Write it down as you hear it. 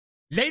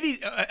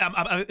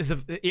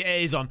It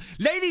is on.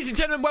 Ladies and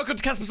gentlemen, welcome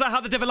to Caspersight.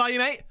 How the devil are you,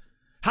 mate?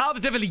 How the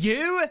devil are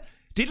you?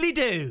 Diddly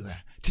do.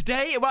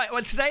 Today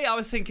I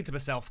was thinking to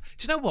myself,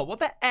 do you know what? What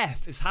the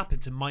F has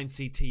happened to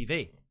Mindseed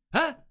TV?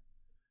 Huh?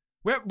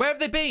 Where have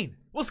they been?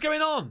 What's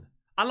going on?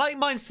 I like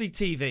Mindseed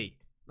TV.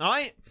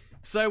 Alright?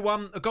 So,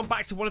 I've gone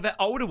back to one of their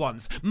older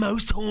ones.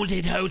 Most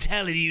haunted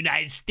hotel in the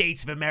United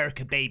States of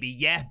America, baby.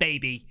 Yeah,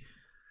 baby.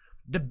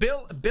 The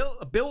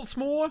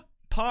Biltmore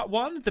Part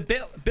 1? The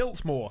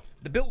Biltmore.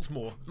 The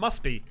Biltmore.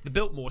 Must be. The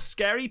Biltmore.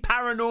 Scary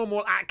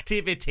Paranormal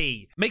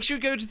Activity. Make sure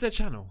you go to their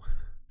channel.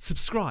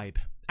 Subscribe.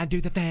 And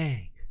do the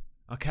thing.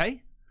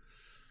 Okay?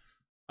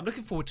 I'm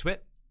looking forward to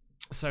it.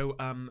 So,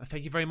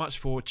 thank you very much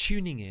for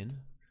tuning in.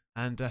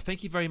 And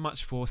thank you very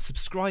much for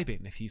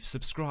subscribing if you've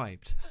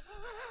subscribed.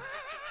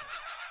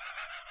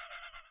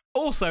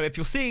 Also, if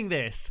you're seeing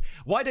this,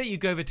 why don't you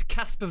go over to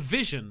Casper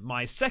Vision,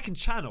 my second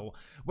channel,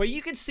 where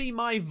you can see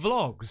my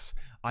vlogs.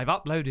 I've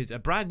uploaded a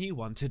brand new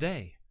one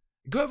today.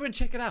 Go over and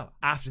check it out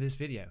after this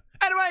video.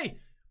 Anyway,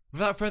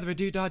 without further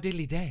ado,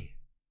 diddly day.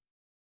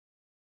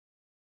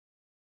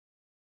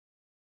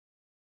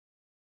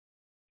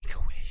 Make a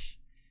wish.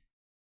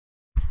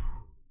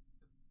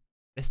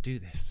 Let's do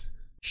this.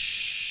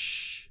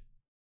 Shh.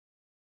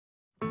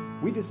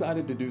 We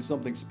decided to do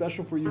something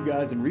special for you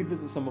guys and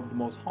revisit some of the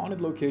most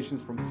haunted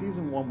locations from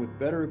season 1 with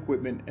better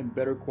equipment and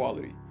better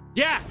quality.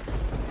 Yeah!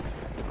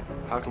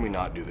 How can we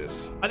not do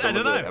this? I don't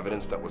know. The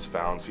evidence that was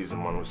found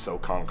season 1 was so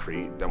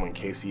concrete that when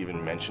Casey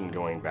even mentioned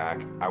going back,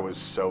 I was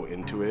so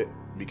into it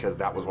because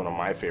that was one of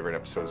my favorite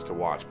episodes to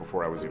watch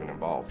before I was even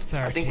involved.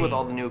 13. I think with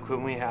all the new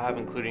equipment we have,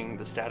 including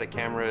the static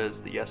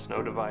cameras, the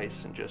yes/no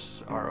device, and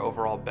just our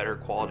overall better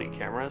quality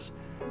cameras,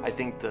 I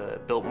think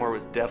the Biltmore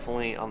was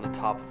definitely on the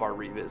top of our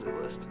revisit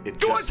list. It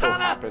just so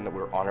happened that we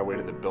were on our way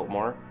to the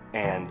Biltmore,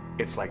 and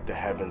it's like the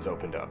heavens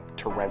opened up.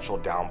 Torrential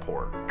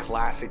downpour.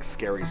 Classic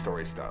scary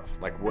story stuff.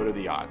 Like, what are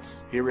the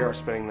odds? Here we are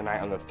spending the night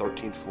on the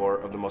 13th floor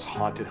of the most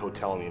haunted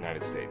hotel in the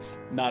United States.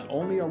 Not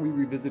only are we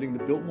revisiting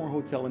the Biltmore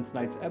Hotel in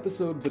tonight's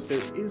episode, but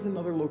there is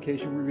another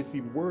location we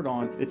received word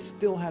on that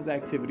still has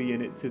activity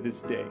in it to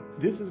this day.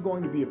 This is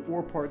going to be a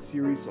 4-part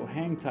series, so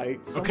hang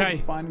tight. Some of the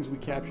findings we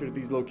captured at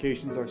these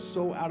locations are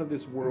so out of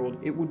this world,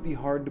 it would be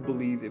hard to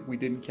believe if we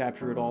didn't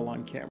capture it all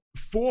on camera.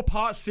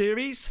 4-part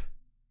series?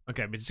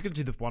 Okay, we're just gonna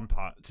do the 1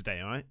 part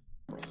today, alright?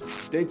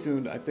 Stay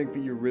tuned, I think that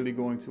you're really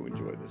going to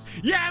enjoy this.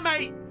 Yeah,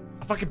 mate!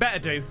 I fucking better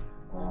do.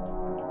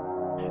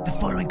 The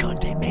following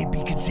content may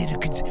be considered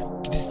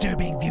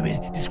disturbing. Viewer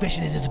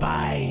discretion is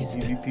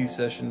advised. EVP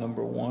session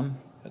number 1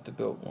 at the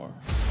Biltmore.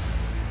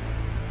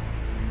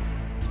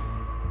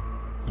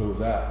 What was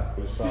that?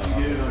 Did you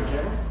get it on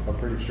camera? I'm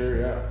pretty sure,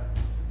 yeah.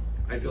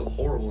 I feel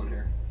horrible in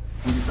here.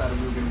 We decided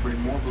we were going to bring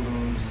more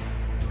balloons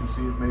and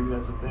see if maybe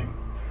that's a thing.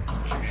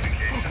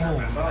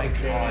 Oh my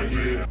god,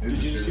 dude. Did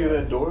you see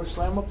that door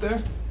slam up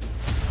there?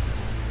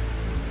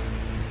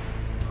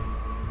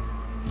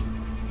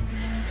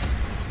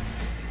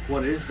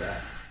 What is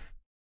that?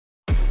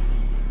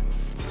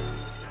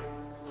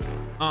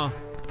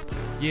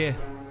 Yeah.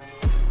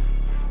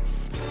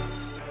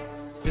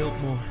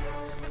 Biltmore,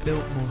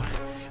 Biltmore,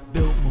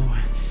 Biltmore,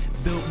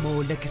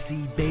 Biltmore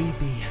legacy,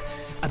 baby.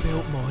 I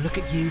built more. Look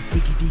at you,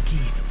 freaky deaky,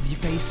 with your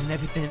face and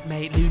everything,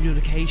 mate. Lunar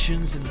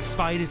locations and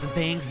spiders and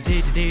things. And do.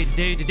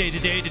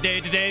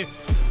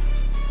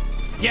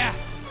 Yeah.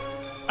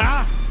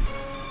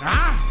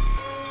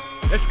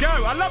 Let's go.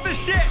 I love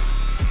this shit.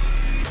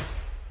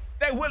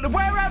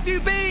 Where have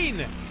you been?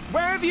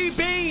 Where have you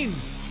been?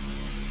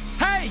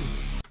 Hey.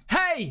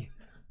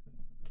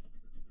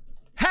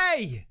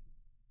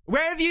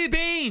 Where have you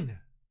been?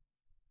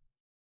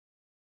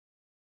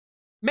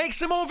 Make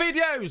some more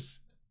videos.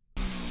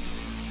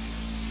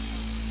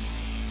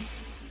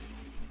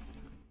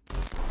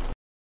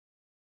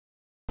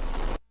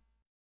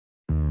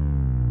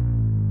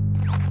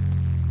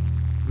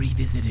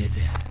 Revisited.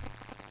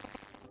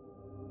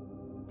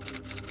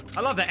 I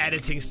love the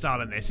editing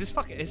style in this. It's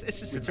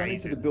just Returning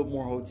amazing. to the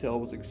Biltmore Hotel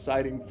was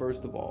exciting,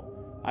 first of all.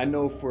 I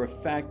know for a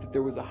fact that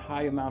there was a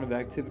high amount of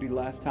activity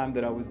last time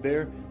that I was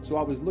there, so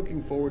I was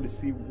looking forward to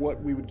see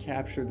what we would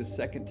capture the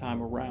second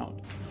time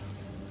around.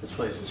 This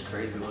place is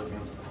crazy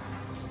looking.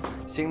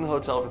 Seeing the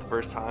hotel for the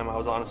first time, I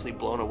was honestly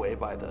blown away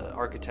by the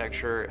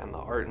architecture and the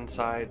art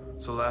inside.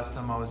 So last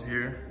time I was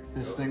here,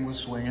 this thing was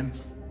swinging.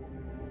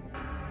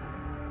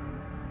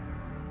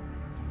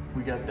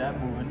 We got that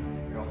moving.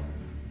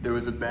 There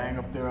was a bang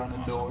up there on the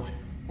door.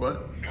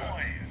 What?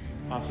 Noise.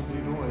 Possibly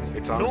noise.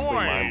 It's honestly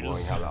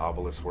mind-blowing how the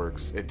obelisk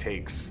works. It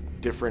takes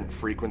different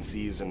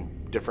frequencies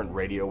and different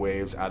radio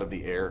waves out of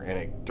the air and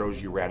it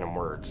throws you random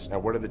words.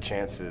 And what are the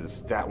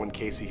chances that when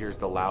Casey hears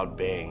the loud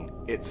bang,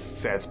 it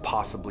says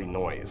possibly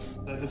noise?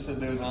 I just said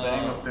there was a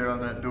bang up there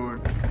on that door.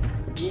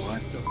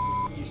 What the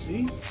f? You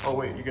see? Oh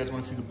wait, you guys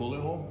want to see the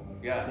bullet hole?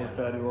 Yeah. Where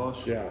Fatty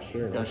Walsh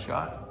sure. got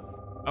shot?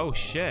 Oh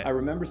shit. I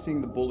remember seeing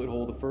the bullet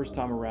hole the first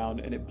time around,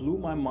 and it blew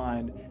my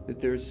mind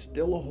that there's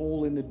still a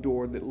hole in the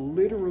door that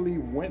literally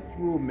went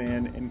through a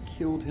man and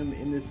killed him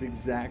in this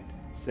exact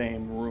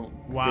same room.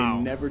 Wow.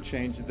 They never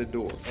changed the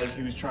door. As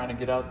he was trying to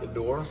get out the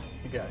door,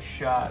 he got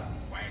shot,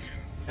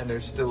 and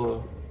there's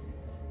still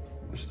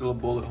a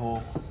bullet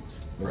hole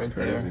right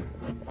there.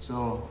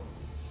 So,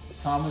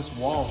 Thomas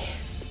Walsh,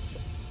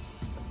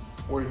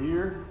 we're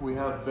here. We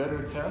have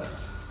better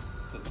tests.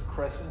 It says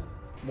Crescent.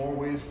 More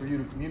ways for you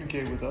to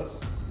communicate with us,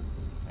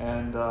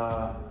 and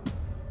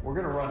we're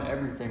gonna run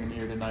everything in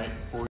here tonight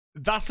for you.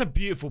 That's a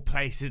beautiful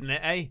place, isn't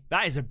it, eh?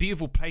 That is a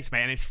beautiful place,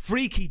 man. It's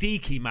freaky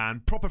deaky,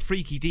 man. Proper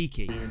freaky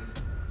deaky.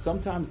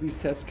 Sometimes these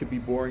tests could be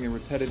boring and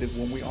repetitive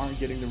when we aren't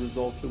getting the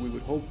results that we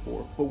would hope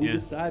for, but we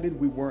decided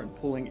we weren't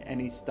pulling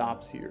any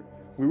stops here.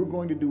 We were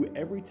going to do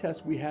every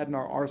test we had in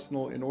our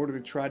arsenal in order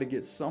to try to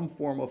get some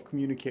form of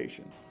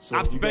communication. So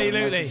if you got a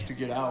message to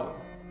get out,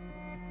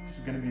 this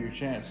is going to be your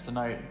chance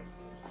tonight.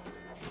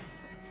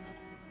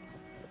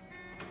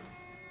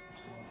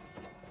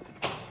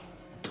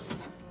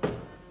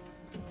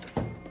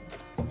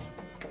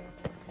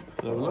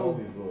 All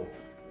these little.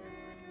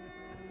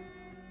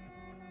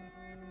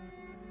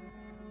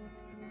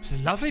 It's a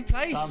lovely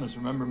place. Thomas,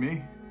 remember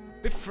me?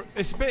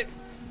 It's a bit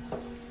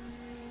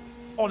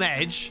on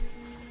edge.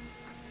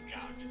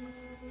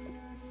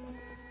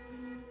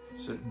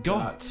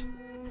 Got.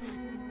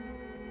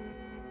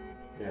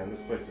 Yeah, and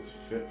this place is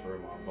fit for a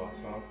mob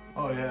boss, huh?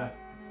 Oh yeah.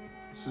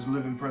 This is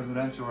living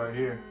presidential right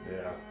here.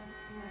 Yeah.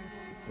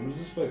 When was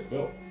this place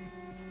built?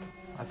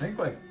 I think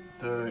like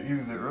either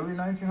the early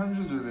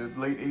 1900s or the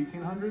late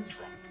 1800s.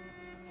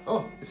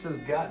 Oh, it says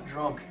got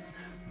drunk.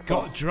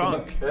 Got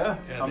drunk? Yeah,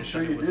 I'm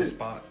sure you did.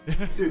 Spot.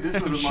 Dude, this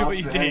was I'm a sure monster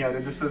you did. hangout.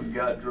 It just says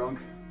got drunk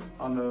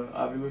on the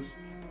Ovilus.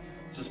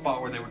 It's a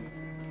spot where they were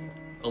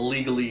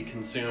illegally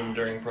consumed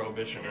during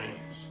Prohibition, right?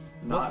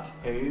 Not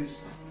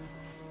haze.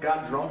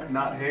 Got drunk,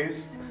 not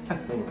haze.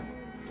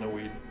 No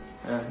weed.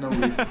 Yeah, no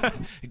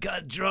weed.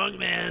 Got drunk,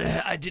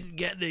 man. I didn't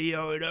get the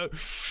yo.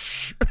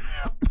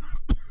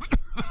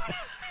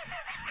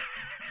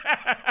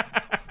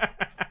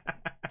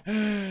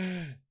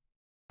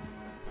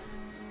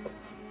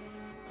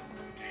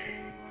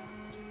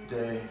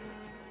 Day.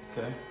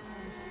 Okay.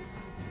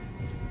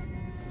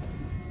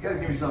 You gotta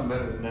give me something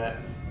better than that.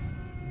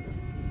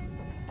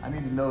 I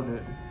need to know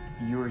that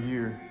you're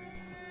here.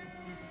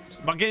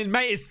 Fucking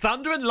mate, it's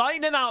thunder and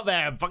lightning out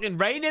there. Fucking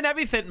raining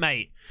everything,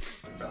 mate.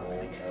 The whole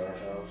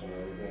house and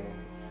everything.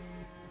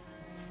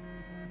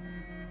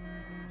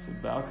 There's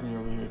a balcony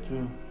over here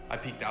too. I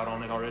peeked out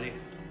on it already.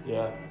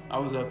 Yeah, I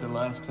was out there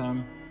last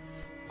time.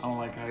 I don't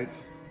like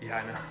heights. Yeah,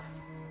 I know.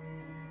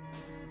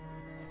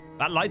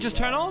 That light just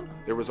turned on?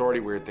 There was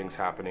already weird things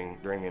happening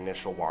during the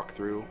initial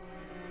walkthrough.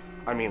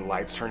 I mean,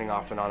 lights turning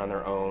off and on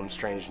their own,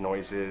 strange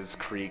noises,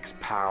 creaks,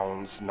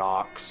 pounds,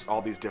 knocks,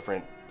 all these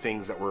different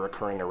things that were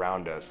occurring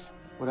around us.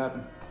 What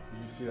happened?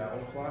 Did you see that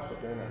one flash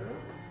up there in that room?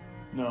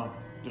 No.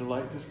 Did a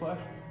light just flash?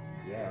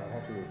 Yeah, I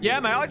have to. Yeah,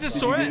 mate, I just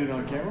saw Did you it. get it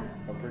on camera?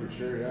 I'm pretty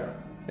sure, yeah.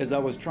 As I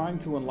was trying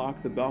to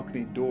unlock the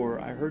balcony door,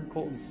 I heard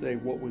Colton say,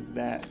 "What was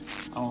that?"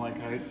 I don't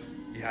like heights.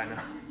 Yeah, I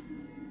know.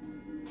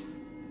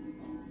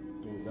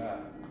 What was that?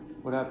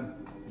 What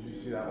happened? Did you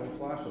see that one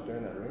flash up there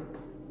in that room?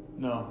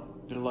 No.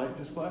 Did a light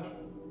just flash?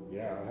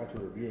 Yeah, I'd have to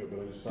review it,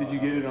 but I just saw Did you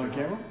get it on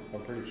camera?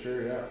 I'm pretty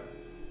sure, yeah.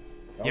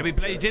 Yeah, we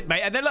bloody did,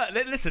 mate. And then look,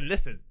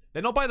 listen.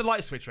 They're not by the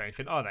light switch or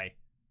anything, are they?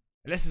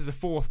 Unless there's a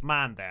fourth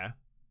man there.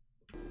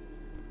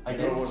 I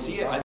didn't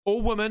see it. I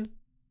Or woman.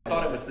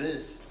 thought it was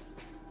this.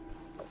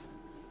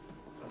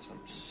 That's some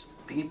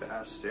steep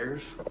ass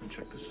stairs. Let me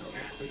check this out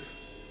real quick.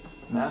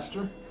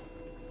 Master?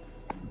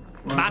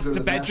 Master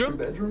bedroom?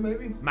 Master bedroom,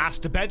 maybe?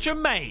 Master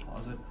bedroom, mate.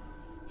 Closet.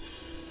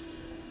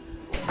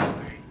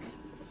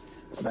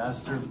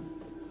 Master.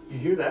 You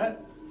hear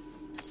that?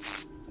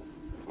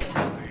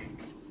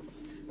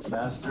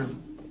 Master.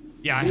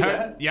 Yeah, I hear heard.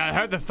 that? Yeah, I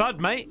heard the thud,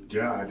 mate.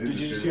 Yeah, I did. Did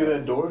you just hear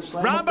that door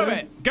slam? up Rambo there?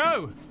 it.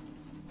 Go.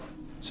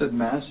 It said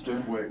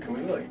master. Wait, can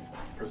we, like,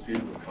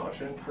 proceed with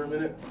caution for a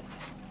minute?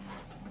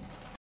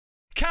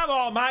 Come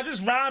on, man.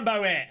 Just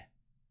Rambo it.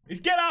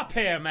 Just get up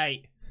here,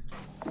 mate.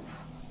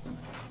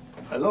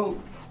 Hello?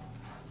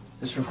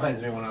 This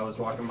reminds me when I was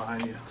walking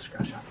behind you at the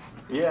scratch out.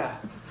 Yeah.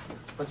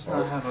 Let's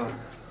not have a...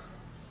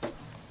 It's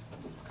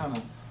kind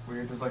of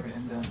weird. There's like an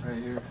indent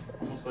right here.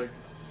 Almost like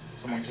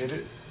someone hit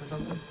it or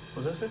something.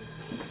 Was this it?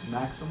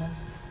 Maximum?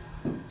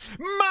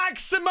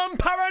 Maximum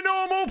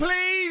paranormal,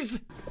 please.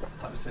 I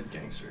thought it said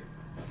gangster.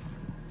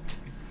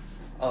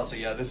 Oh, so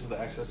yeah, this is the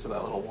access to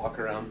that little walk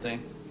around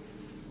thing.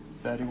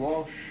 Fatty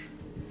Walsh,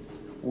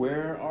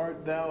 where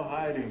art thou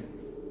hiding?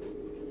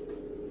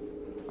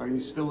 Are you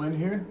still in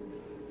here?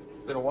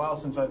 Been a while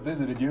since I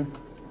visited you.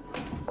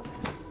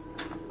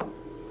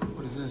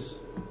 What is this?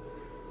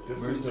 This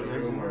Where's is the the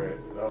exit? room where it.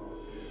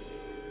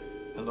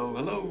 Hello,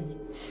 hello.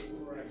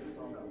 Where I just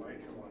saw that light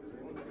come on. Is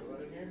anyone feel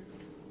that in here?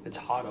 It's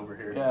hot over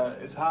here. Yeah,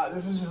 it's hot.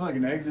 This is just like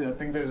an exit. I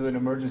think there's an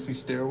emergency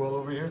stairwell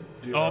over here.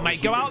 Dude, Oh, I mate,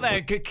 wish go you out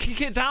could there.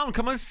 Kick it down.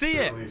 Come and see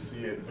it. Really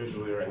see it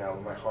visually right now.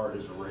 My heart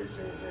is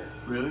racing in here.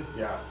 Really?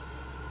 Yeah.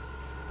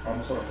 I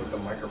almost want to put the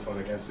microphone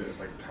against it. It's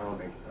like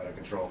pounding out of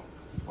control.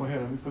 Oh, here,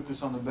 let me put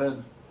this on the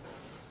bed.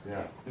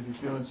 Yeah. If you're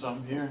feeling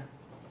something here.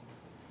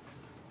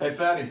 Hey,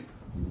 Fatty.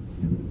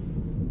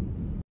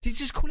 Did you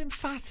just call him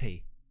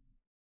Fatty?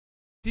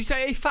 Did you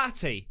say, hey,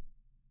 fatty?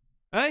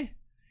 Hey?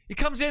 He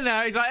comes in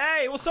there, he's like,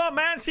 hey, what's up,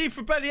 man? See you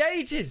for bloody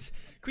ages.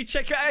 Can we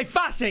check out? Hey,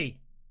 fatty!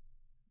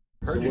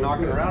 Heard you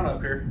knocking around up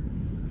here.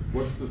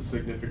 What's the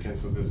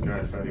significance of this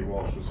guy, Fatty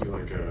Walsh? Was he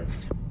like a...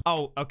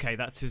 Oh, okay,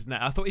 that's his name.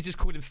 I thought he just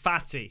called him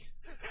Fatty.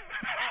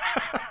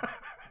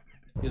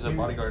 He's a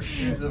bodyguard.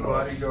 He's a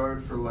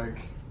bodyguard for like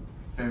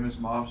famous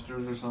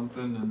mobsters or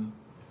something, and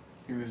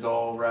he was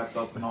all wrapped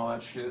up in all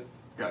that shit.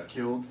 Got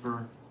killed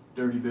for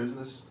dirty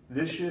business.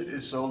 This shit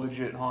is so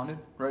legit haunted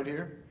right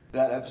here.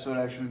 That episode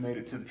actually made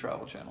it to the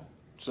Travel Channel.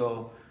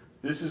 So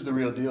this is the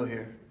real deal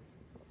here.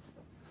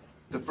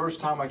 The first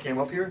time I came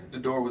up here, the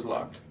door was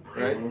locked,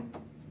 right? It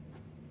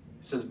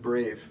says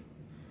brave.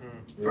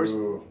 First,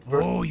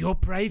 oh, you're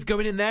brave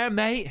going in there,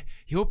 mate.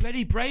 You're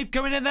bloody brave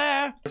going in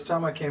there. first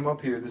time I came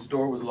up here, this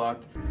door was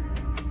locked.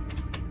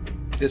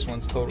 This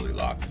one's totally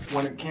locked.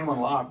 When it came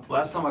unlocked,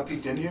 last time I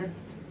peeked in here,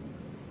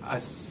 I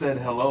said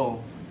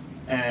hello,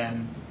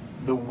 and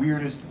the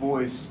weirdest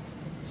voice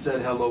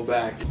said hello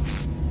back.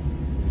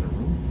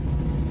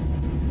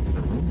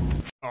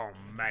 Oh,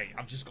 mate,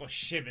 I've just got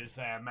shivers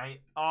there, mate.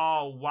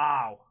 Oh,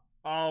 wow.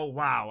 Oh,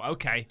 wow.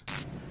 Okay.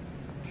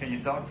 Can you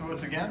talk to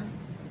us again?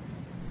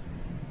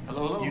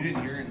 Hello, hello. You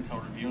didn't hear it until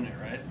reviewing it,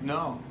 right?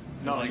 No.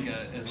 No.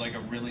 It's like a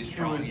really It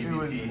strong was,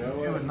 EVP.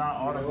 it was not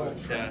audible.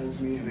 Yeah.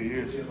 me to the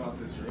ears about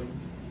this room.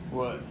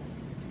 What?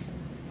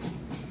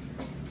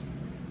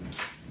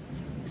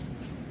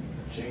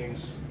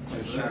 Chains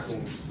and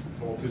shackles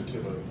bolted to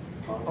the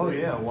concrete. Oh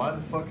yeah, why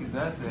the fuck is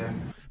that there?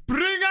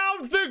 Bring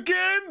out the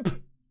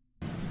gimp!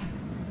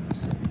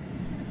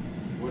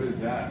 What is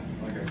that?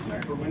 Like a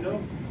sniper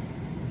window?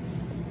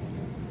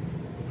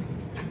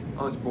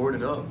 Oh, it's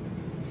boarded up.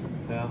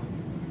 Yeah.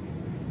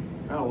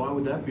 Oh, why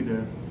would that be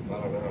there? I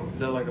don't know. Is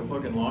that like a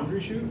fucking laundry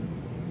chute?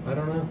 I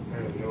don't know. I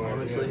have no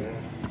Honestly. idea,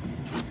 man.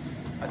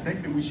 I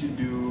think that we should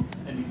do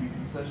an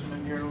EVP session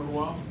in here in a little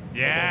while.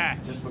 Yeah.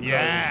 Just because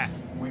Yeah.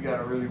 we got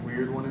a really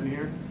weird one in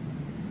here,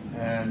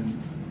 and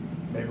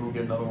maybe we'll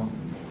get another one.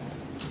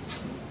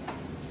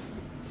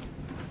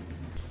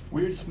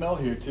 Weird smell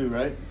here too,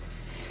 right?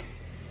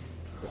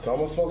 It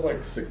almost smells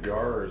like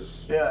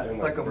cigars. Yeah, and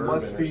like a bourbon or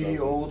musty something.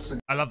 old cigar.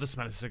 I love the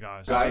smell of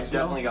cigars. Guys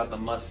definitely got the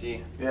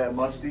musty, Yeah,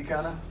 musty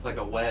kind of. like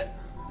a wet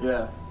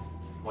Yeah,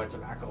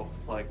 tobacco.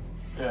 Like,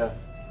 yeah.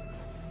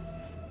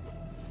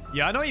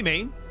 Yeah, I know what you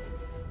mean.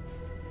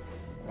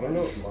 I don't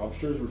know if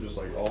mobsters were just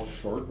like all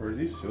short, or are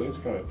these ceilings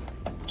kind of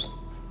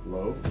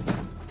low?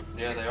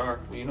 yeah, they are.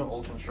 Well, you know,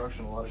 old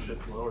construction, a lot of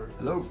shit's lower.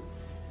 Hello,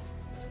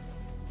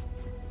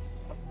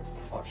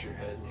 Watch your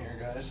head in here,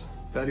 guys.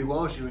 Fatty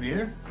Walsh, you in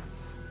here?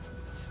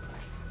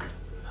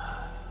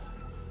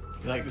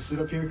 You like to sit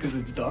up here because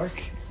it's dark?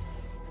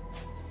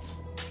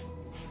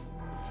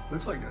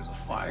 Looks like there's a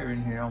fire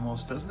in here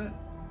almost, doesn't it?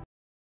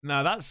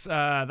 No,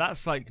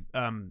 that's like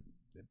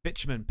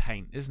bitumen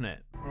paint, isn't it?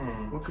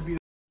 What could be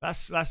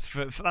That's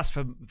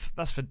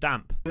for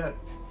damp. that?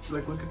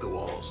 Like, look at the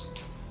walls.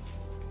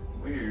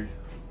 Weird.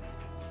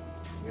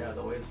 Yeah,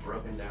 the way it's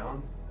broken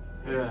down.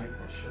 Yeah. Keep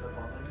that shit up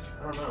on there.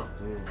 I don't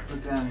know.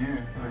 Look down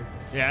here. Like,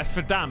 Yeah, it's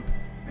for damp.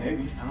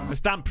 maybe. I don't know. It's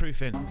damp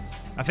proofing.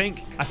 I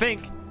think.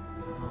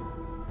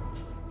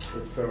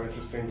 It's so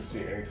interesting to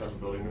see any type of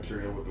building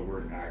material with the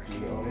word acne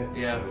on it.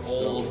 Yeah, That is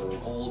old,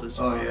 so- old as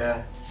Oh fuck.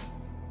 yeah.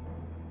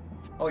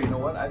 Oh, you know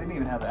what? I didn't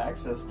even have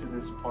access to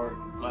this part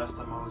last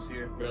time I was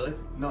here. Really?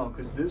 No,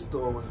 because this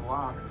door was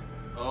locked.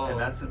 Oh. And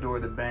that's the door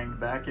that banged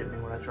back at me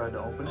when I tried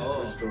to open it.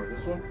 Oh. Which door?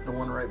 This one? The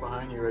one right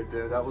behind you right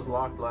there. That was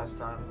locked last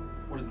time.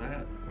 What is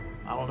that?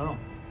 I don't know.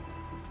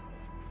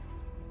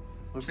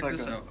 Looks Check like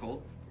this a out,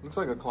 Colt. looks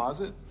like a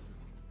closet.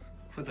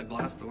 With a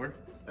glass door.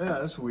 Yeah,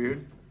 that's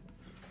weird.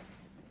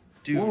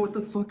 Dude. Whoa, what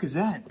the fuck is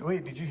that?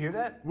 Wait, did you hear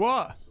that?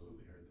 What?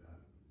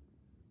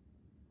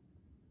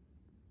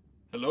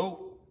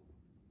 Hello?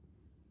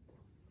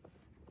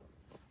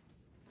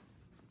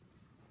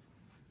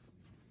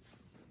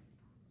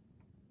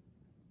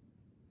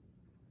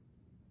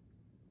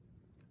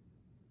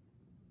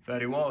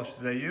 Fatty Walsh, is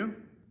that you?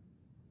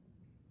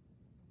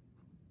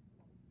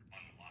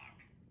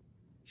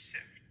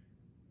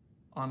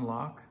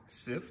 Unlock?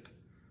 Sift?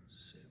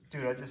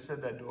 Dude, I just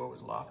said that door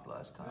was locked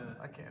last time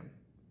I came.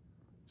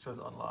 It says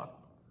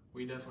unlock.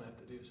 We definitely have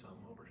to do something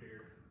over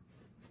here.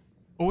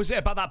 Or was it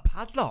about that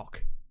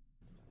padlock?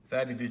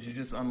 Fatty, did you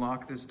just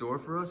unlock this door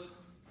for us?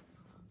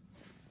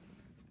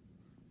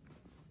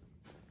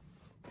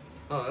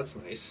 Oh, that's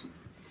nice.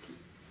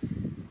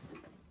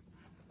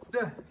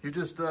 Yeah, you're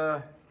just,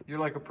 you're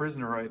like a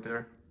prisoner right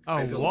there. Oh,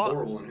 I feel what?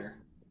 horrible in here.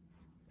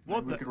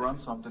 What We the? could run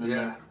something in Yeah,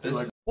 there. this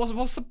Like, is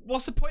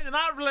What's the point in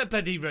that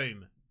bloody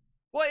room?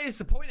 What is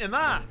the point in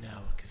that?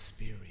 now a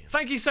Casperian.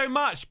 Thank you so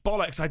much.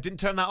 Bollocks, I didn't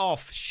turn that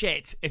off.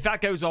 Shit. If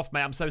that goes off,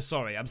 mate, I'm so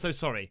sorry. I'm so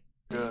sorry.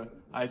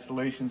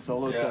 isolation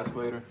solo Yeah. test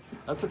later.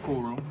 That's a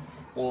cool room.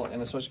 Well,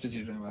 and especially because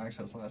you didn't have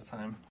access last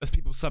time. There's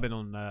people subbing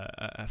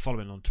on,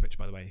 following on Twitch,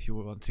 by the way. If you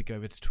want to go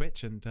over to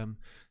Twitch and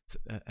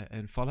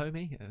follow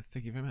me,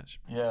 thank you very much.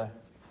 Yeah.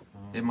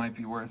 It might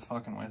be worth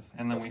fucking with.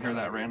 And then we hear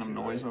that random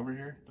noise over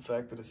here. The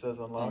fact that it says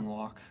unlock.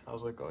 Unlock. I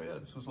was like, oh yeah,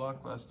 this was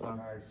locked last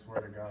time. I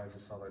swear to God, I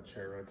just saw that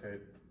chair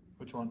rotate.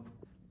 Which one?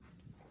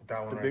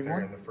 That one The right big there.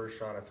 one? In the first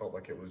shot, I felt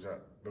like it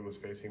was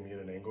facing me at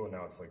an angle, and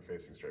now it's like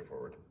facing straight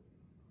forward.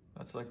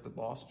 That's like the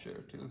boss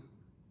chair too.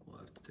 We'll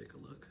have to take a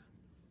look.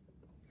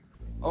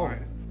 Oh,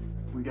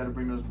 we got to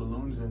bring those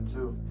balloons in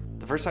too.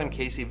 The first time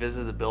Casey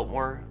visited the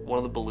Biltmore, one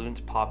of the balloons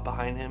popped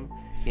behind him.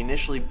 He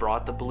initially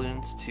brought the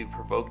balloons to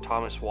provoke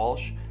Thomas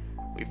Walsh.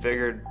 We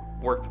figured,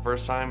 worked the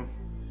first time,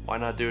 why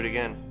not do it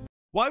again?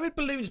 Why would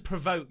balloons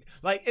provoke?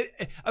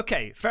 Like,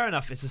 okay, fair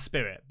enough, it's a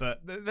spirit,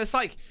 but there's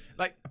like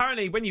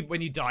apparently when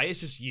you die,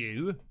 it's just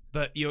you,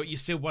 but you're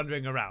still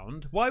wandering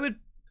around. Why would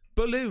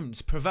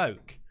balloons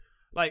provoke?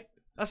 Like,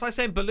 that's like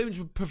saying balloons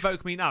would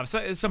provoke me now. So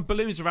there's some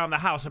balloons around the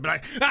house, I'd be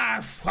like,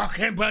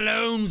 fucking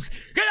balloons!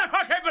 Get the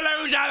fucking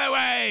balloons out of the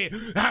way!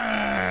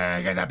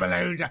 Get the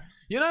balloons out.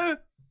 You know?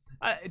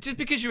 Just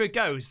because you're a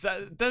ghost,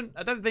 I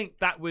don't think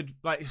that would,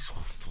 like,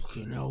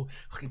 fucking hell,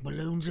 fucking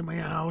balloons in my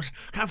house.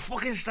 Can't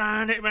fucking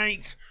stand it,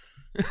 mate.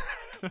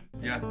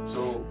 Yeah.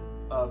 So,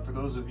 for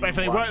those of you If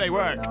they watching work, they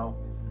right work. now,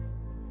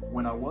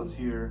 when I was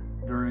here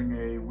during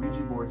a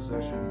Ouija board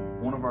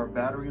session, one of our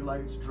battery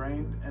lights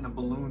drained and a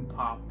balloon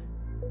popped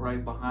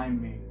right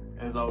behind me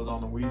as I was on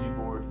the Ouija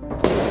board.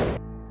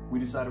 We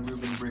decided we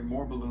were going to bring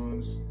more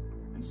balloons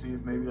and see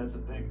if maybe that's a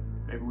thing.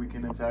 Maybe we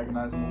can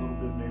antagonize them a little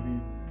bit.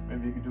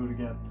 Maybe you can do it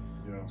again.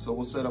 Yeah. So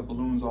we'll set up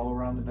balloons all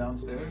around the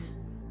downstairs,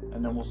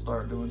 and then we'll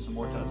start doing some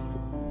more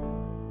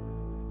testing.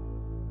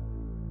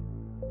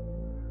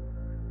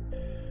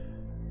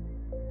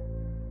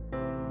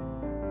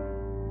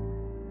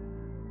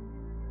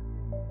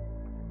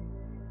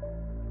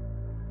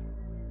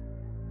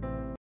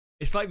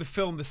 It's like the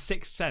film The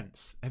Sixth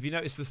Sense. Have you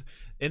noticed this?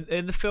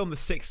 In the film The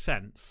Sixth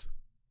Sense,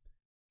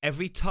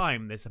 every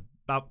time there's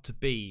about to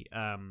be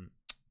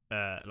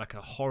like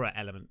a horror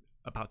element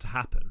about to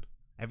happen,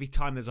 every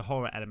time there's a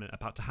horror element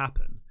about to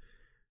happen,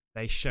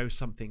 they show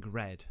something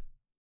red.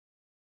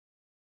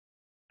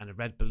 And a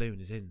red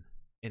balloon is in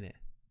it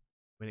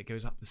when it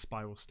goes up the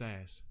spiral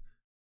stairs.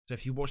 So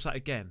if you watch that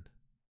again,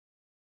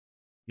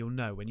 you'll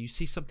know when you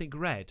see something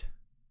red,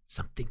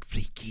 something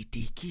freaky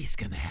deaky is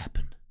gonna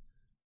happen.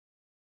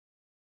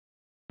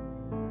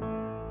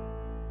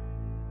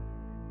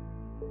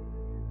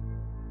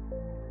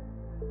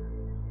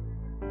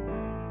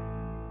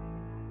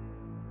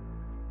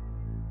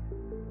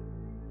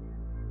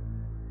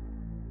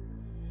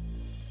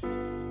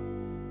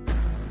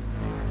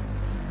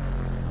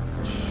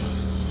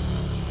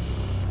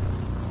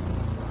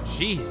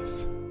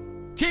 Jesus.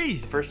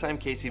 Jeez. First time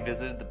Casey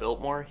visited the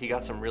Biltmore, he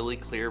got some really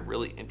clear,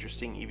 really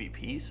interesting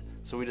EVPs,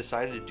 so we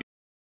decided to do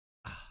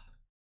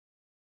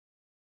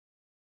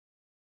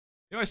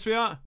You know,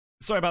 sweetheart?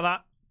 Sorry about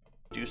that.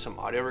 some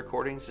audio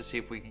recordings to see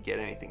if we could get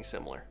anything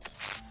similar.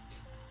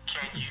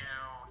 Can you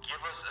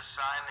give us a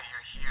sign that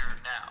you're here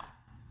now?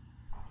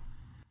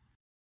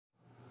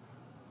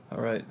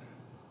 All right,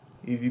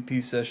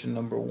 EVP session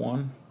number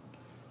 1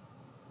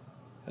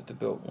 at the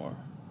Biltmore.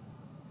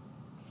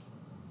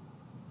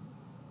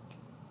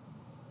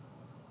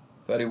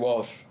 Fatty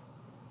Walsh,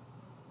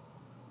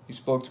 you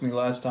spoke to me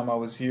last time I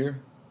was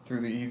here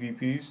through the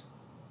EVPs.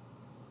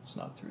 It's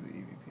not through the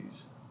EVPs.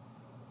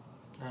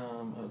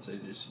 I would say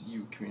just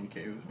you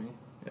communicate with me.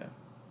 Yeah.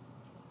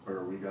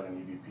 Or we got an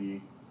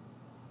EVP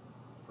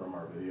from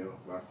our video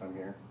last time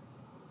here.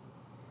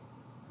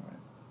 All right.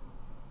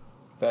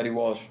 Fatty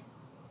Walsh,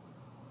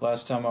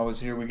 last time I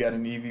was here we got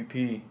an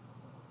EVP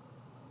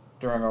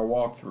during our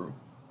walkthrough.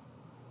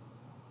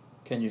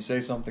 Can you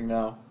say something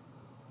now?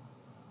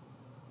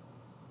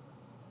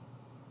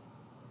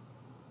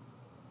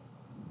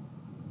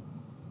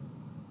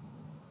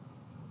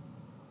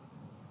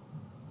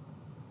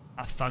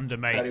 A thunder,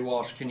 mate. Patty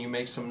Walsh, can you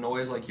make some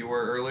noise like you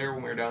were earlier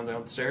when we were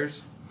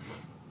downstairs?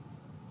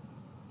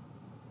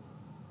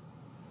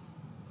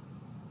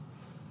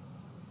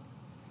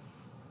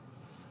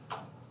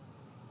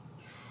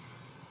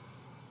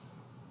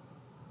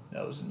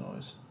 That was a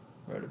noise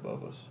right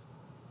above us.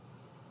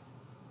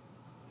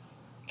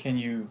 Can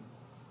you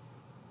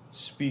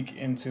speak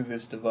into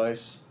this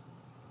device?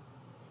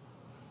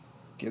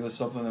 Give us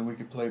something that we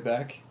could play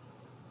back?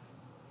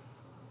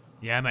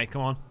 Yeah, mate,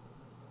 come on.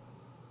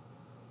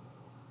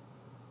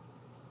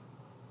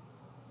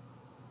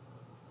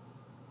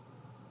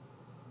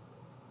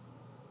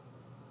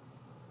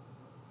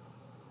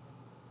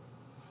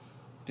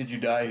 Did you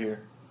die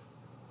here?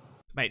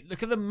 Mate,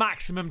 look at the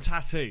maximum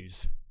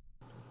tattoos.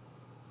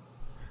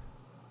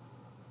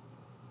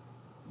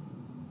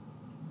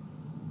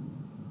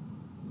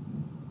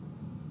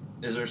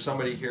 Is there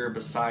somebody here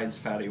besides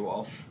Fatty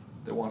Walsh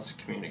that wants to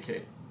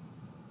communicate?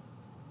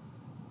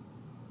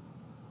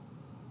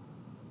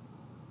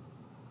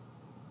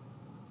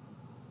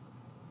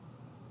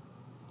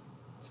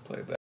 Let's play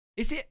it back.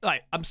 Is it,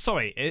 like, I'm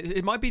sorry,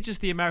 it might be just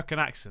the American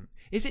accent.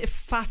 Is it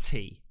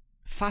Fatty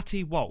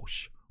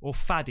Walsh or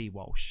Faddy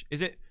Walsh?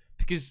 Is it,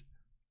 because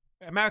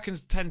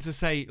Americans tend to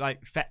say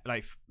like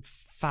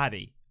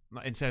faddy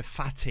instead of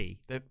fatty.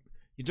 You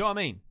know what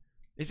I mean?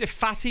 Is it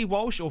Fatty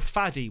Walsh or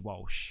Faddy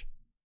Walsh?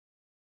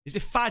 Is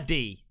it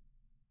Faddy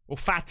or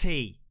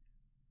Fatty?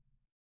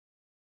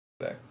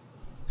 Back.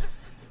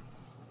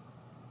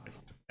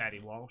 Fatty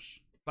Walsh.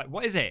 Like,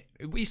 what is it?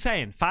 What are you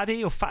saying?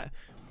 Faddy or Fat?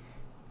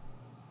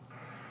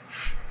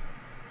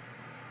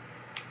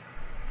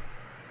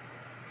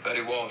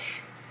 Fatty Walsh.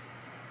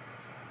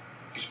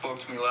 You spoke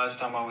to me last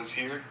time I was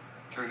here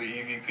through the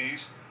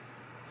EVPs.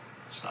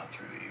 It's not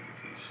through the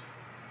EVPs.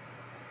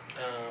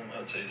 I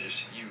would say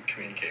just you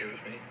communicate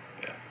with me.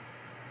 Yeah.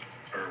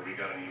 Or we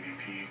got an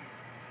EVP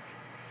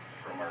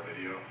from our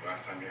video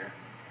last time here.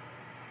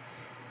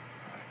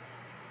 Alright.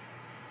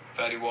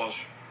 Fatty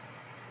Walsh.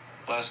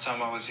 Last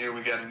time I was here,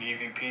 we got an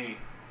EVP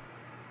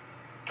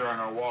during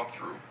our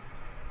walkthrough.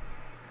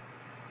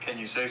 Can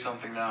you say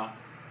something now?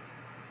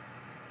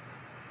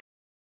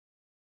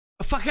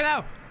 Fucking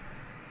hell!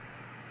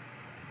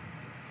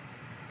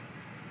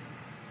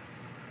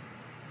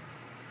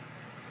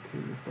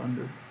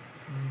 Thunder.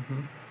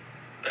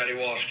 Fatty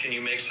Walsh, can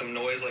you make some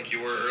noise like you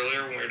were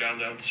earlier when we were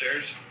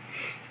downstairs?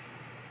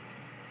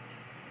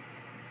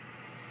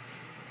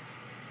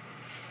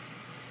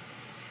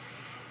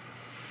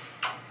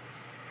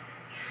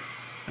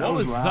 What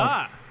was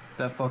that?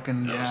 That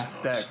fucking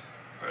that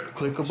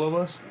click above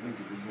us. I think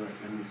it was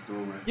like in this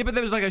doorway. Yeah, but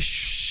there was like a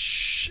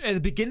shh at the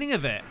beginning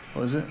of it.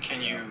 Was it?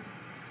 Can you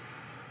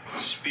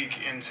speak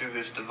into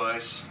this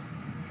device?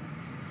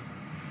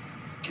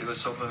 Give us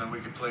something that we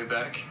could play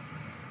back?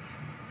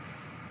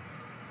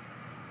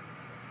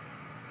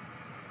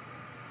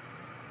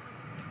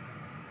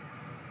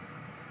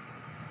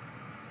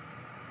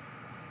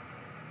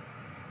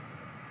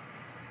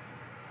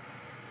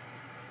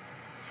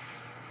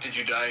 Did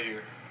you die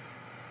here?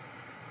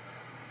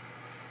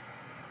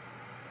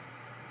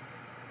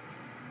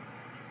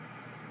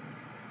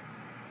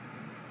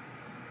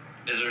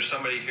 Is there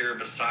somebody here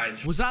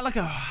besides Was that like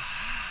a?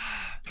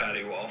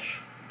 Fatty Walsh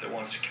that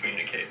wants to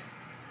communicate?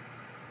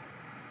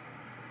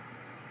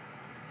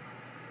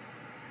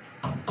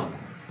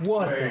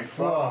 What Hey, the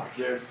fuck?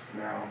 Yes,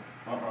 now.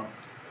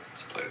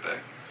 Let's play it back.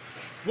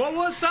 What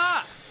was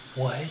that?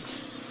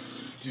 What?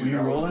 Dude, Were you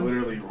I was rolling?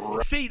 literally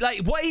See,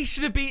 like what he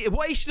should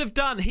have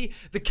done.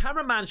 The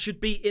cameraman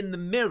should be in the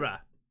mirror.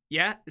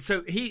 Yeah,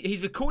 so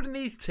he's recording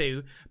these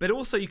two, but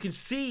also you can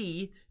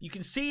see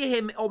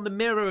him on the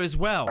mirror as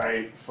well.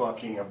 right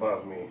fucking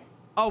above me.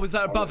 Oh, was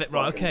that on above this it?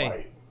 Right, fucking okay.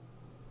 light.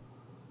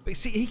 But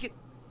see, he could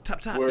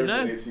tap, Where's you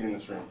know. the AC in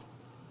this room?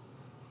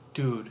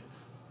 Dude.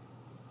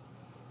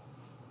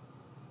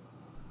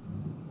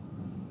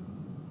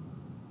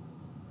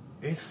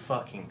 It's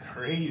fucking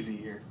crazy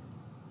here.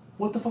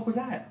 What the fuck was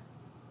that?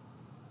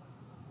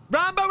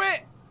 Rambo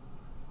it!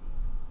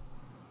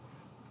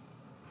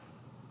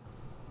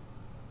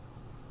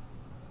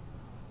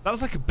 That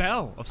was like a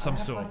bell of some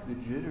sort. Like the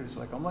jitters,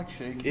 like I'm like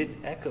shaking. It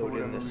echoed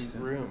in this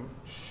room.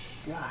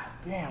 God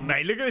damn.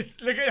 Mate, look at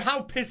this. Look at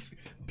how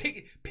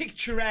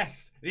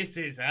picturesque this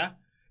is, huh?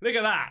 Look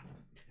at that.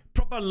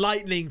 Proper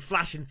lightning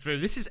flashing through.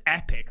 This is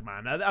epic,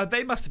 man.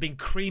 They must have been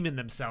creaming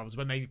themselves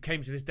when they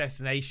came to this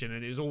destination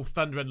and it was all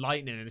thunder and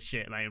lightning and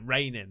shit, like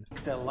raining.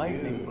 That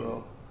lightning,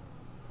 bro.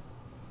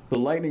 The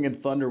lightning and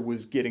thunder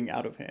was getting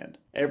out of hand.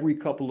 Every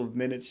couple of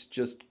minutes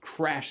just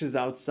crashes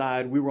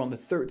outside. We were on the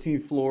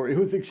 13th floor. It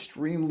was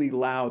extremely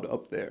loud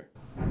up there.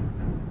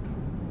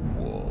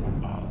 Whoa.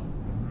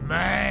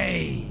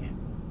 Mate.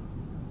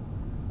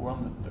 We're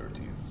on the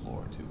 13th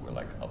floor too. We're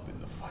like up in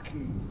the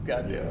fucking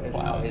goddamn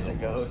clouds. As it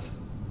goes.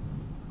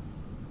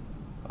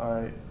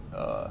 Alright,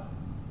 the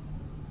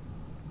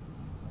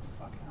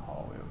fucking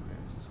hallway over there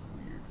is just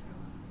weird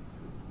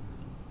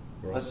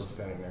feeling. We're also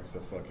standing next to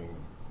fucking.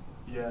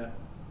 Yeah.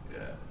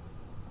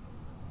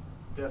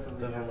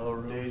 Definitely have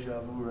some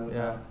deja vu right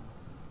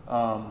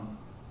now.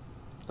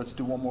 Let's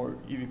do one more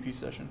EVP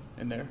session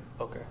in there.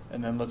 Okay.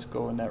 And then let's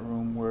go in that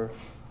room where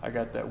I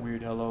got that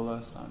weird hello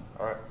last time.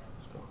 Alright,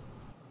 let's go.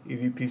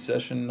 EVP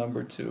session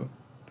number 2,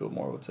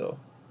 Biltmore Hotel.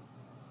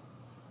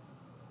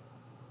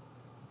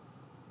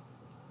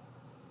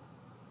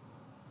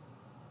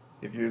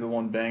 If you're the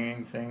one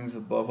banging things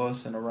above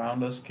us and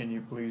around us, can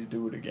you please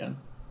do it again?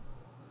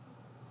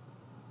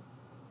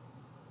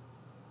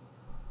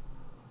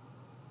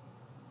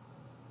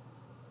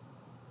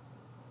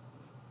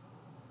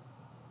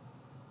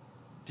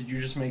 Did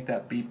you just make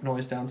that beep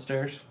noise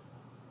downstairs?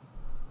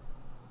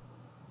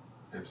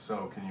 If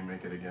so, can you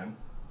make it again?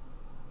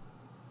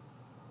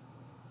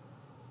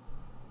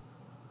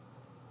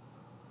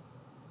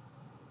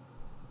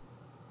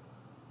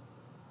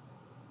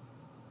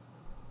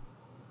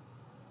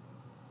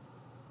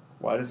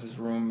 Why does this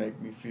room make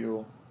me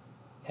feel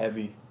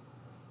heavy?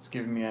 It's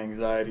giving me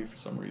anxiety for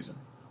some reason.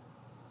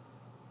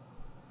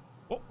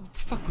 What the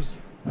fuck was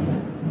it?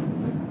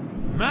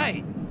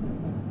 Mate!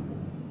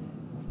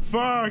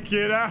 Fuck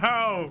it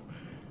out!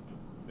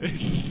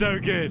 This is so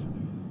good.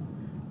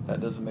 That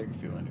doesn't make me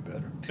feel any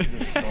better.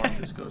 The storm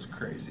just goes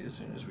crazy as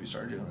soon as we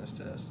start doing this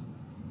test.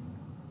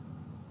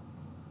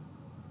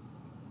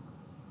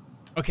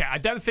 Okay, I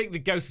don't think the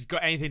ghost has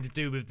got anything to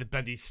do with the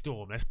bloody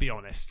storm, let's be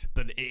honest.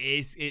 But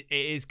it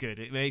is good.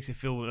 It makes it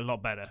feel a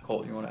lot better.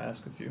 Colt, you want to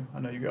ask a few?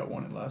 I know you got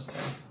one in last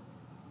time.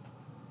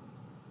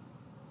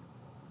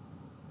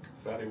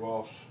 Fatty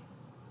Walsh,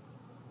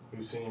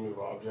 we've seen you move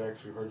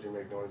objects, we've heard you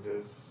make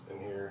noises in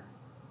here.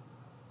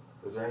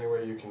 Is there any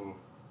way you can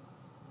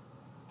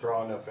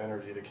draw enough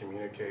energy to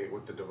communicate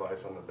with the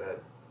device on the bed?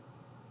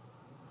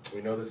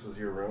 We know this was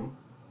your room.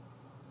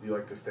 You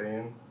like to stay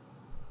in?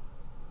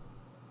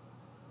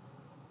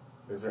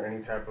 Is there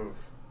any type of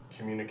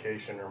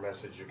communication or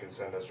message you can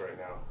send us right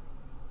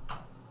now?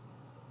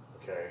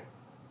 Okay,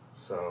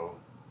 so...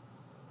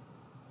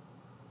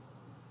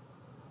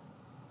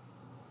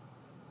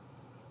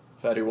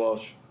 Fatty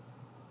Walsh,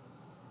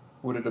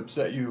 would it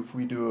upset you if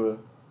we do a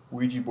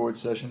Ouija board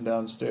session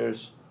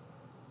downstairs?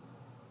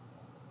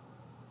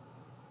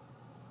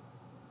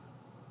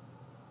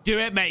 Do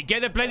it, mate.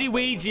 Get the bloody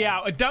Ouija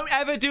out. And don't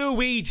ever do a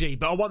Ouija,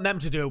 but I want them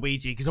to do a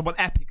Ouija because I want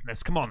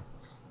epicness. Come on.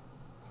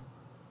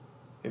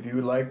 If you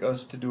would like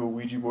us to do a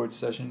Ouija board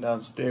session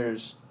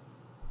downstairs,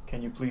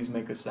 can you please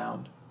make a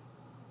sound?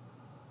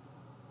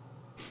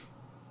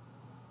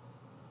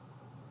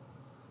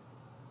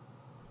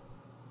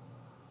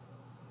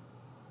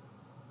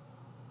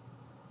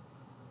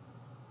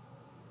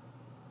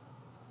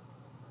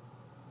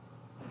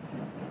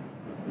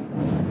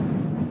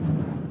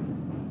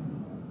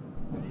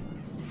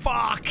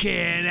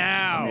 Fucking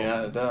hell.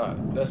 I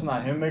mean, that's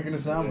not him making a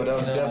sound, but that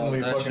was definitely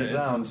a fucking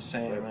sound.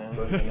 Insane, That's man.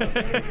 putting enough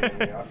energy in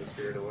the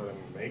atmosphere to let him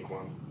make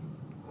one.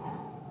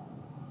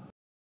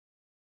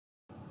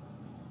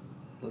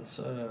 Let's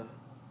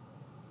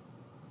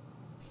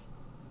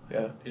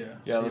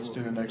Yeah, let's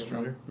do the next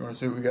one. You want to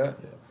see what we got?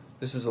 Yeah.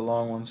 This is a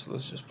long one, so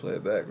let's just play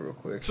it back real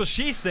quick. That's what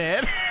she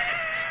said.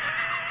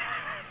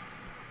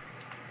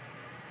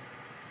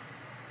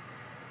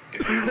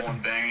 If you're the one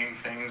banging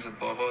things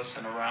above us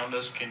and around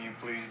us, can you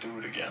please do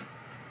it again?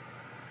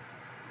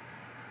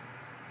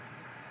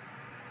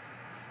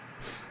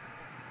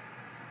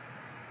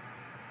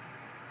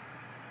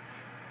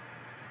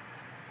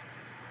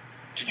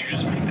 Did you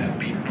just make that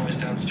beep noise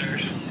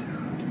downstairs?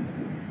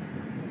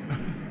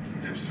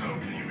 If so,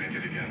 can you make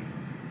it again?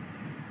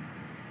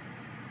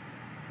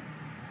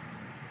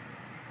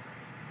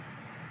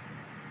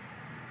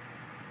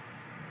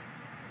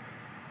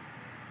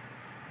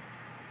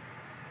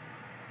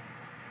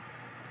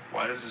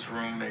 Why does this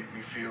room make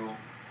me feel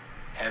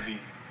heavy?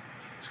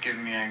 It's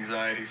giving me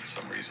anxiety for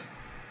some reason.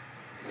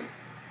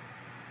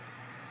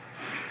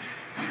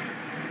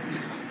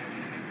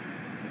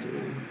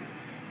 Dude,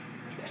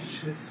 that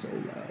shit is so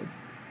loud.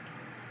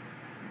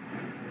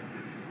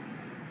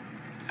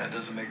 That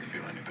doesn't make it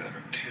feel any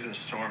better. Dude, the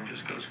storm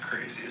just goes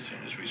crazy as soon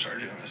as we start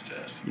doing this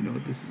test. You know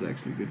what this is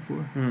actually good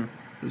for?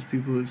 Those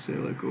people that say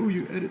like, "Oh,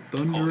 you edit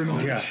thunder and all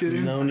that shit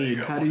in." No need.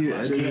 How do you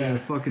edit in a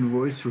fucking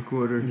voice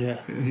recorder? Yeah.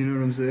 You know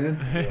what I'm saying?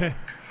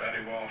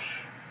 Fatty Walsh,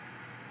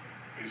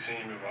 we've seen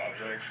you move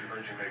objects, we've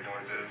heard you make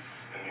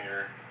noises in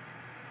here.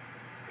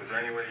 Is there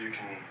any way you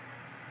can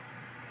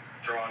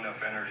draw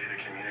enough energy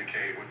to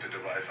communicate with the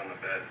device on the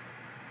bed?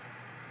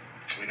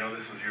 We know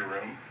this was your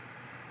room.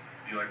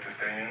 You like to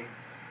stay in?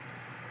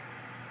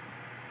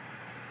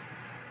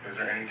 Is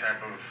there any type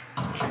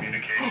of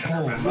communication?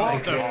 Oh,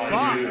 What the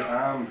fuck? Dude,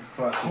 I'm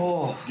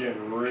fucking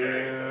getting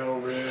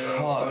real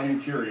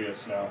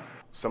uncurious now.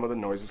 Some of the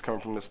noises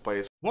coming from this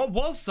place What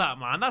was that,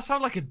 man? That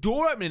sounded like a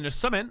door opening or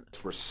something.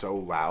 were so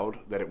loud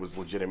that it was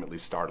legitimately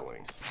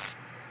startling.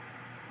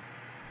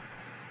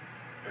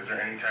 Is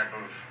there any type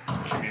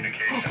of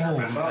communication? Oh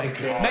my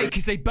god. Mate,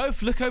 because they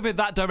both look over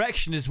that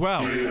direction as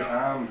well. Dude,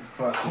 I'm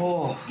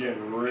fucking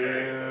getting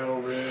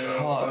real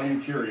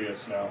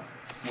uncurious now.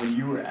 When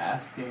you were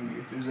asking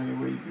if there's any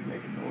way you could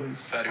make a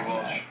noise, Fatty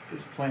Walsh.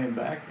 it's playing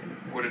back. And it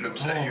Would it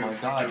upset Oh you? my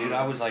god, dude,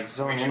 I was like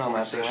zoned in on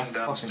that thing.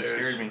 That fucking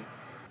scared me.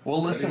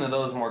 We'll listen to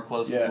those more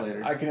closely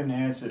later. I can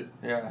enhance it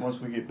Yeah. once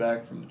we get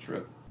back from the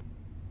trip.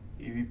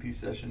 EVP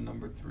session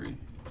number 3.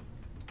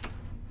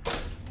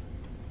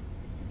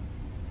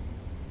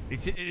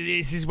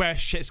 This is where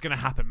shit's gonna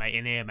happen, mate,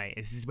 in here, mate.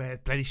 This is where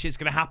bloody shit's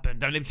gonna happen.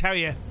 Don't let me tell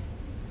you.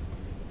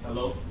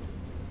 Hello?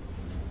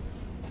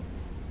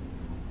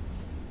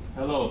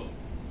 Hello?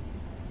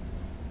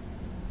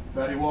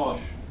 Fatty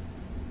Walsh.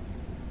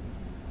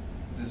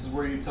 This is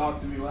where you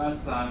talked to me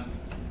last time.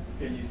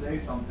 Can you say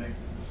something?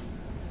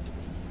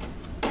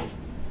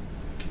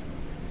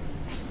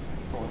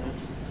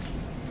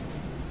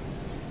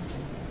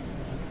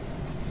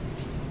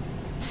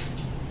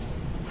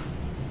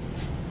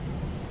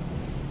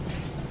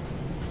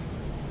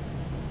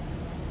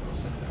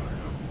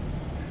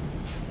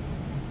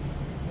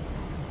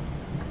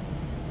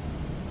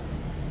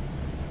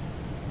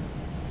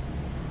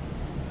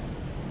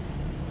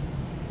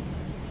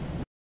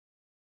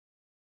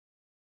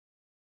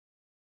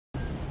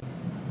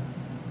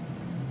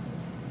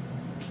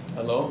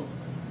 Hello?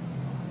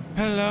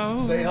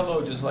 Hello? Say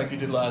hello just like you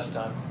did last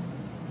time.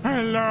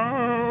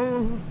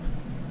 Hello?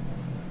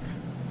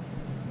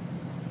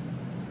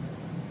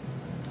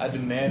 I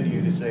demand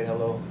you to say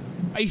hello.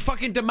 He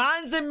fucking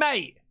demands him,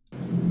 mate.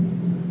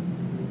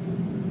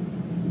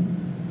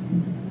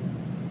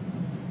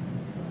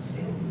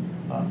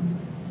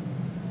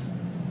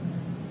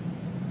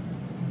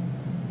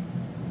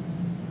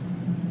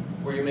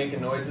 Were you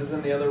making noises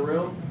in the other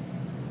room?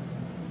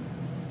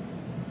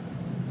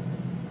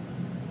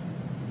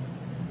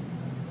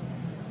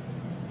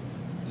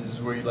 This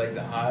is where you like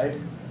to hide?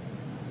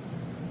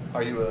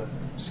 Are you a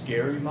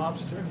scary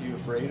mobster? Are you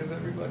afraid of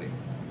everybody?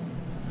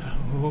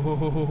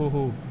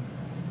 Oh.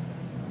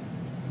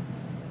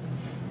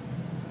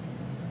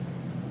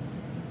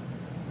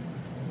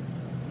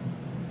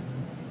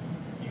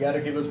 You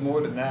gotta give us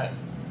more than that.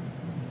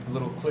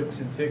 Little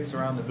clicks and ticks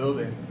around the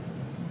building.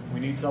 We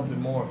need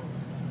something more.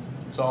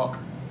 Talk.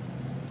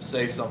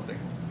 Say something.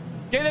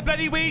 Get the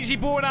bloody Ouija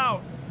board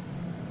out.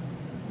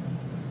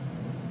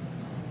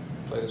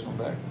 Play this one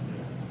back.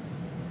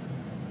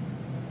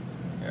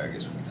 Yeah, I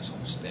guess we can just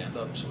all stand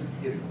up so we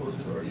can get it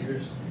closer to our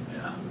ears.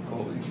 Yeah.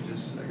 Cole, you can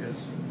just, I guess,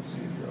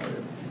 see if you're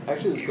audio.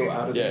 Actually, let's go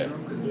out of this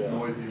room because it's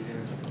noisy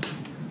here.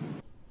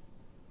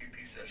 EP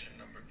session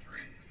number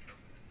 3.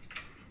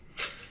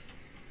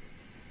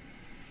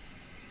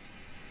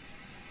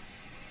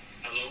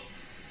 Hello?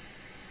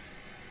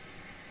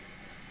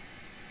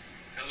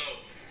 Hello?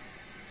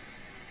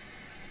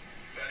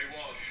 Fatty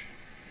Walsh.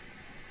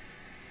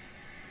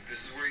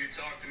 This is where you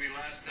talked to me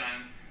last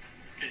time.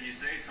 Can you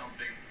say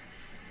something?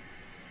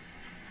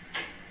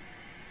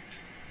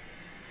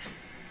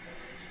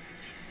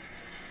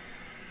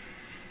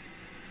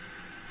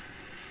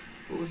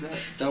 What was that?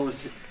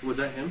 Was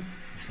that him?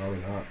 Probably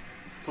not.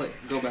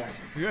 Go back.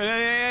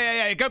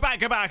 Yeah. Go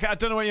back. I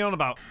don't know what you're on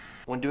about.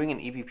 When doing an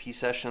EVP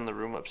session in the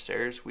room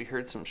upstairs, we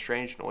heard some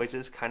strange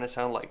noises, kind of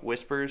sound like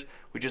whispers.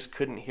 We just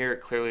couldn't hear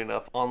it clearly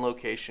enough on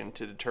location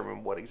to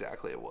determine what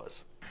exactly it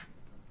was.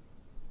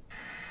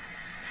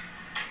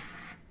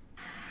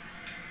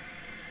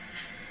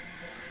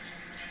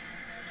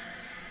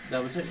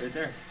 That was it right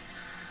there.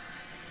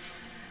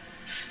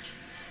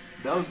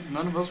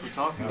 None of us were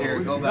talking. There,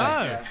 go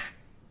back. No. Yeah.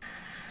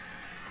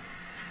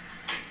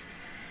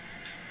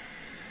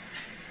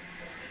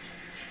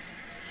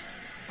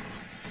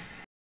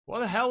 What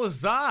the hell was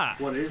that?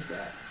 What is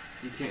that?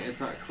 You can't. It's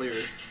not clear.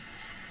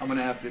 I'm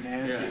gonna have to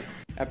enhance it.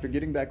 After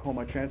getting back home,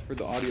 I transferred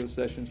the audio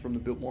sessions from the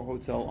Biltmore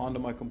Hotel onto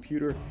my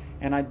computer,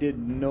 and I did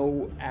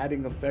no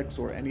adding effects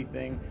or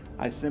anything.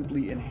 I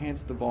simply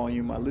enhanced the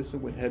volume. I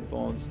listened with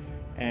headphones,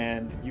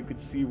 and you could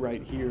see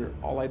right here,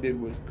 all I did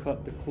was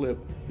cut the clip.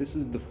 This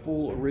is the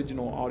full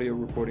original audio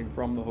recording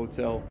from the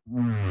hotel.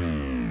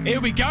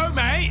 Here we go,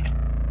 mate.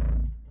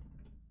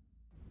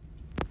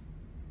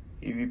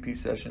 EVP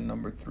session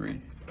number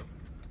 3.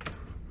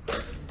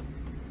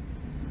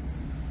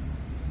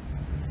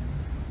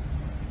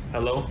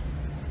 Hello?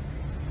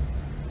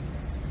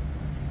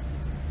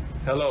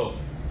 Hello?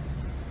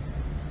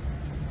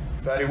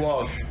 Fatty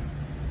Walsh.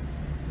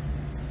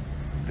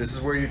 This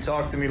is where you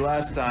talked to me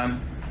last time.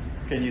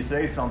 Can you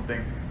say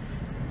something?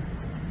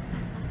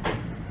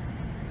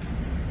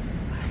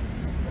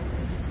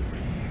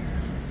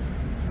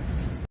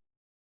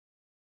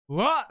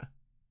 What?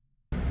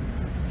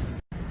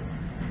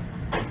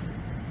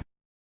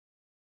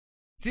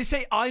 Did it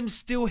say I'm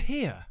still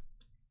here?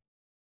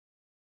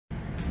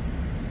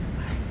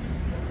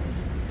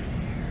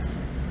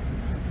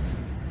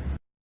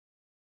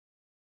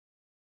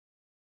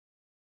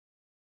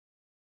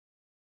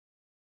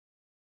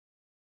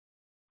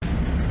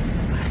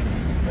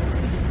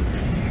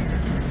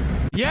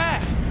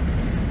 Yeah.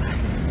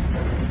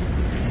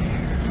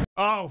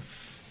 Oh,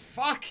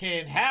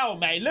 fucking hell,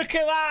 mate. Look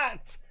at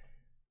that.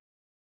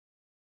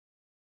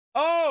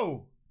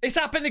 Oh, it's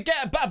happened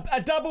again.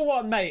 A double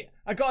one, mate.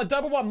 I got a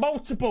double one.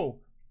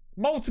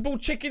 Multiple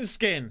chicken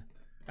skin.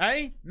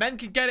 Hey, men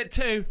can get it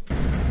too.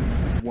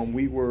 When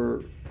we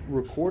were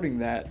recording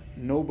that,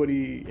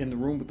 nobody in the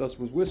room with us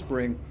was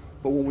whispering,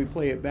 but when we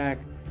play it back,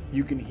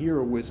 you can hear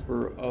a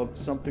whisper of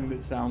something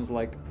that sounds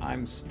like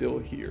I'm still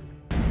here.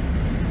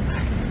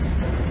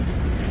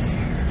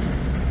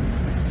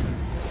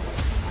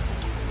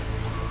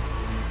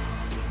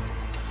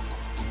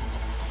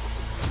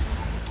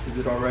 Is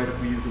it alright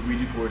if we use the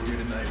Ouija board here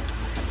tonight?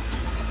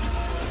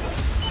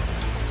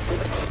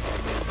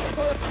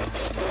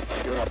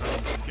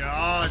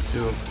 God.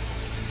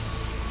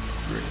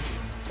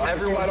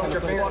 Everyone on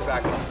your fingers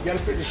back. You gotta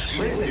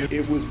figure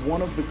It was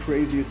one of the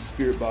craziest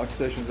spirit box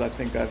sessions I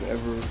think I've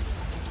ever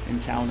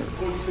encountered.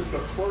 This is the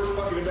first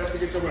fucking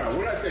investigation around.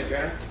 What did I say,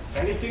 Dan?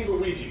 Anything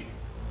but Ouija.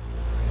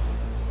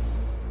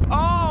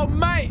 Oh,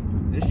 mate.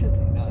 This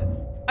shit's nuts.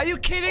 Are you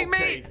kidding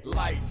me?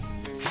 Lights,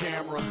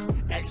 cameras,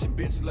 action,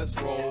 bitch, let's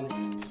roll.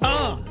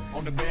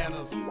 On the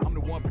banners, I'm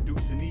the one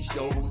producing these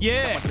shows.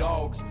 Yeah. My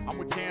dogs, I'm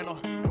with Tanner,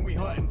 and we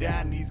hunting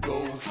down these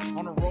goals.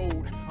 On the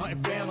road,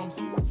 hunting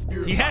phantoms.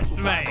 Spirit Yes, box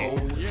mate.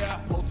 with my goals. Yeah.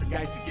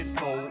 Poltergeist, it gets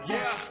cold.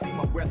 Yeah. See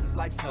my breath is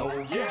like snow.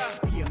 Yeah.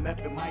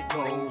 EMF, it might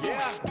go.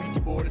 Yeah. Ouija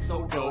board is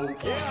so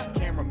dope. Yeah.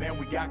 Cameraman,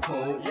 we got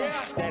cold.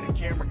 Yeah. Static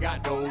camera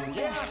got those.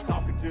 Yeah.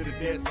 Talking to the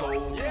dead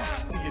souls. Yeah.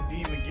 See a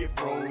demon get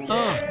froze.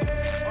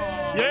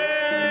 Yeah.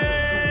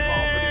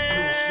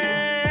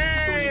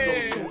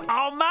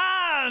 Oh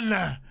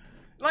man!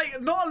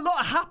 Like, not a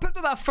lot happened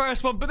to that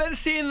first one, but then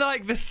seeing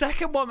like the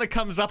second one that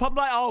comes up, I'm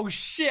like, oh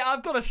shit,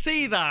 I've got to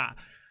see that.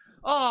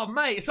 Oh,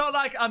 mate, so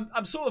like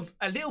I'm sort of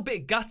a little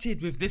bit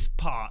gutted with this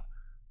part,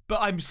 but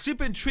I'm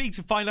super intrigued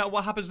to find out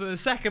what happens in the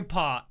second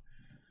part.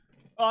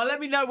 Oh, let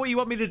me know what you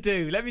want me to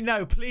do. Let me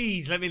know,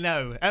 please. Let me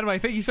know. Anyway,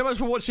 thank you so much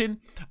for watching.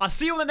 I'll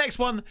see you on the next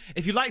one.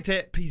 If you liked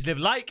it, please leave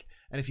a like.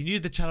 And if you're new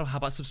to the channel, how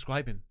about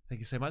subscribing? Thank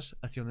you so much.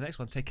 I'll see you on the next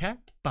one. Take care.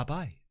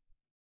 Bye-bye.